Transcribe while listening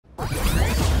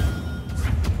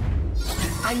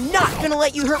I'm not gonna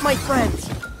let you hurt my friends!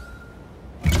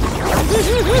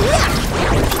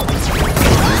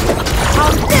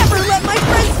 I'll never let my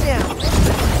friends down!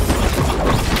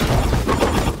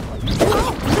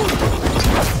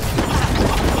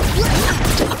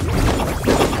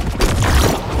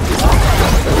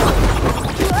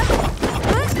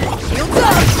 Shields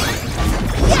up!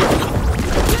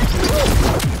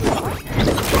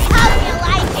 Hope you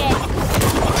like it!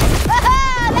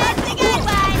 Oh, that's a good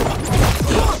one!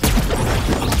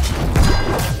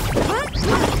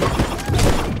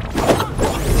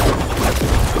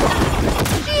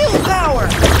 Shield power!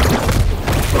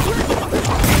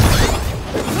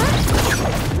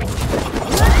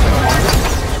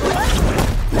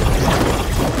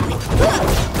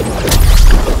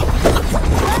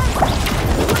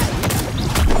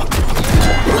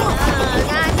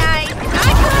 Not nice,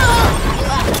 not cool!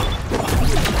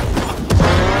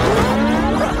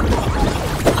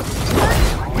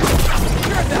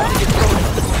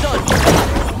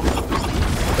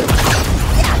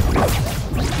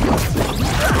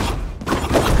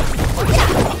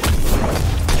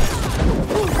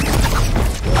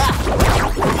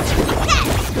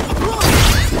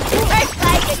 Works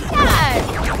like a charm!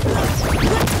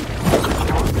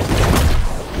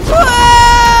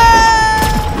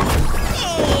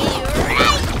 Hey,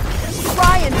 right!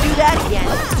 Try and do that again!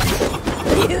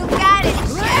 You got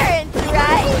insurance,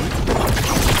 right?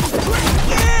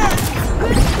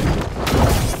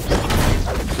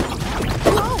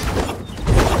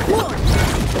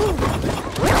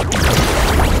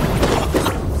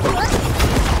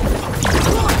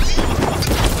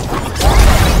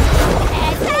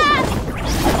 Heads up!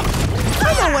 I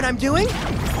know what I'm doing!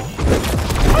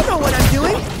 I know what I'm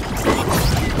doing!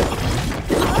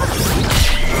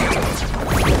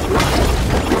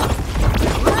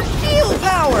 Shield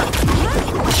power!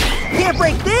 Can't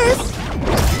break this!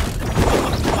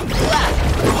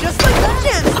 Just like the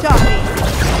gems taught me!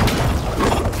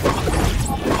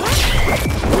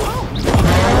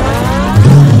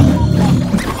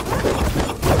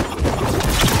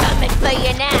 Coming for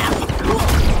you now!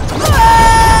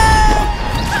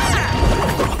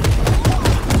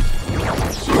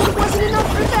 Shield wasn't enough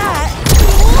for that!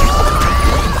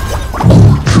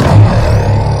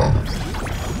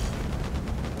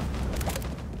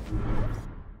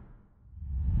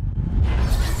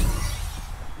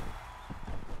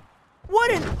 What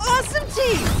an awesome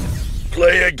team!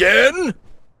 Play again?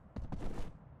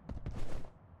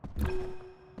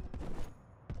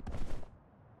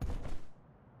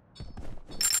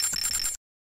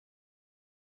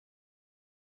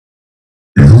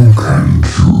 You can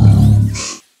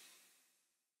choose.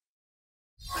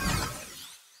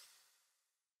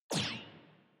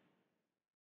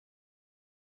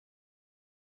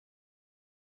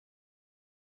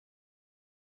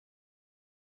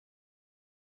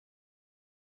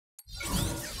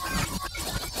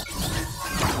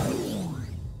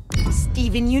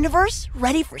 Steven Universe,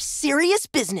 ready for serious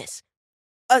business.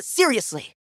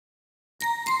 Seriously.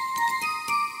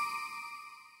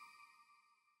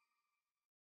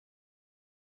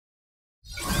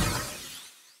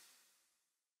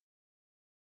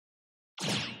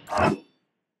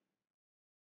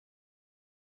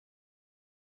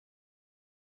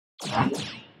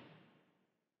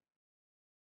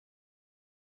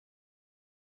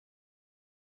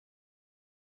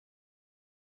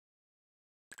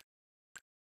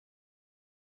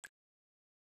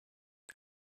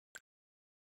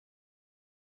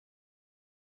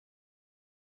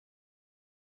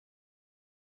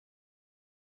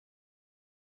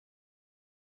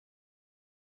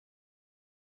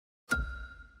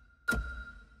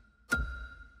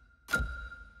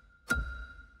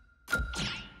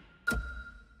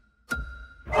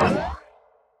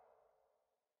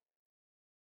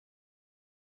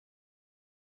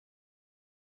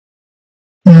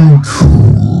 You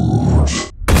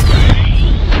choose.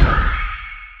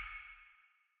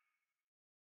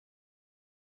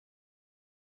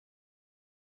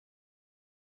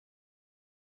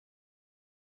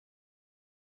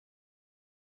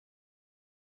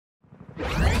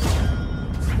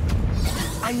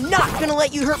 I'm not gonna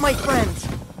let you hurt my friends.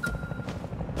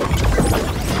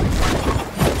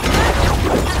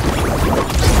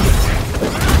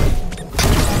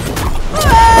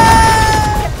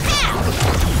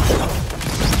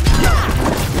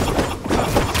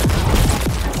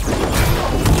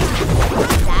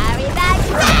 Sorry about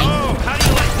that! Oh, how do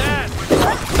you like that?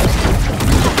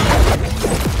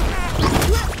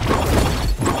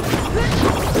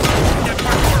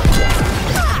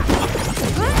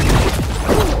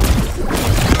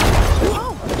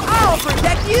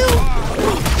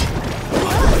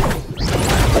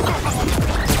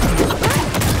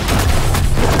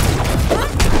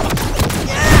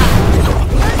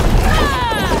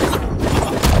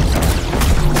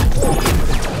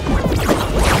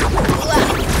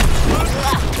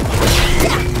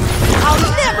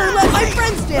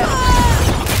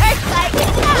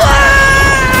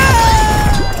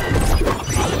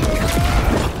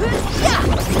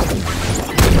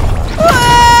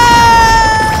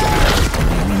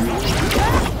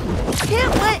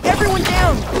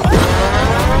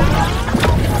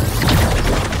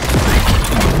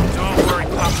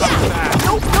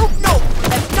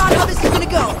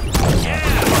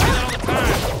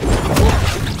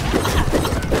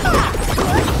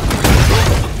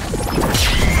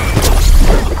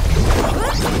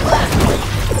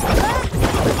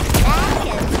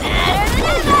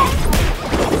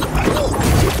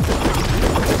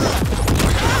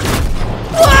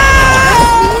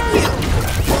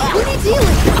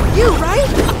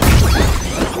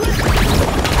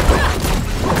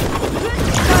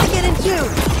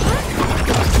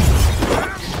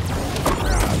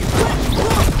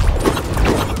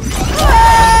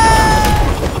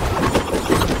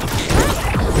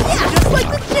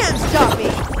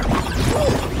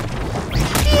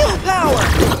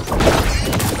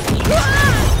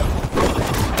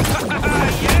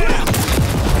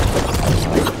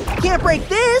 break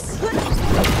this! Stay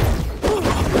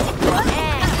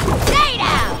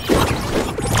down!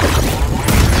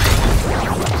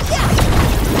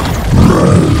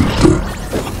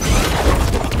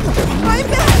 I'm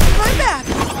back! I'm back!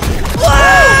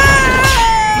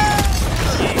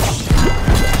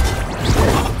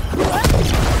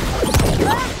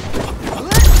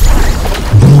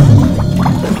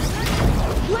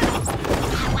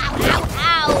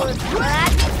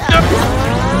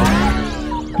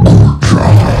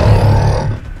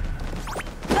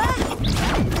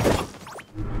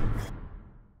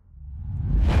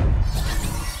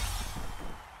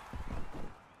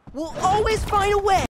 We'll always find a way!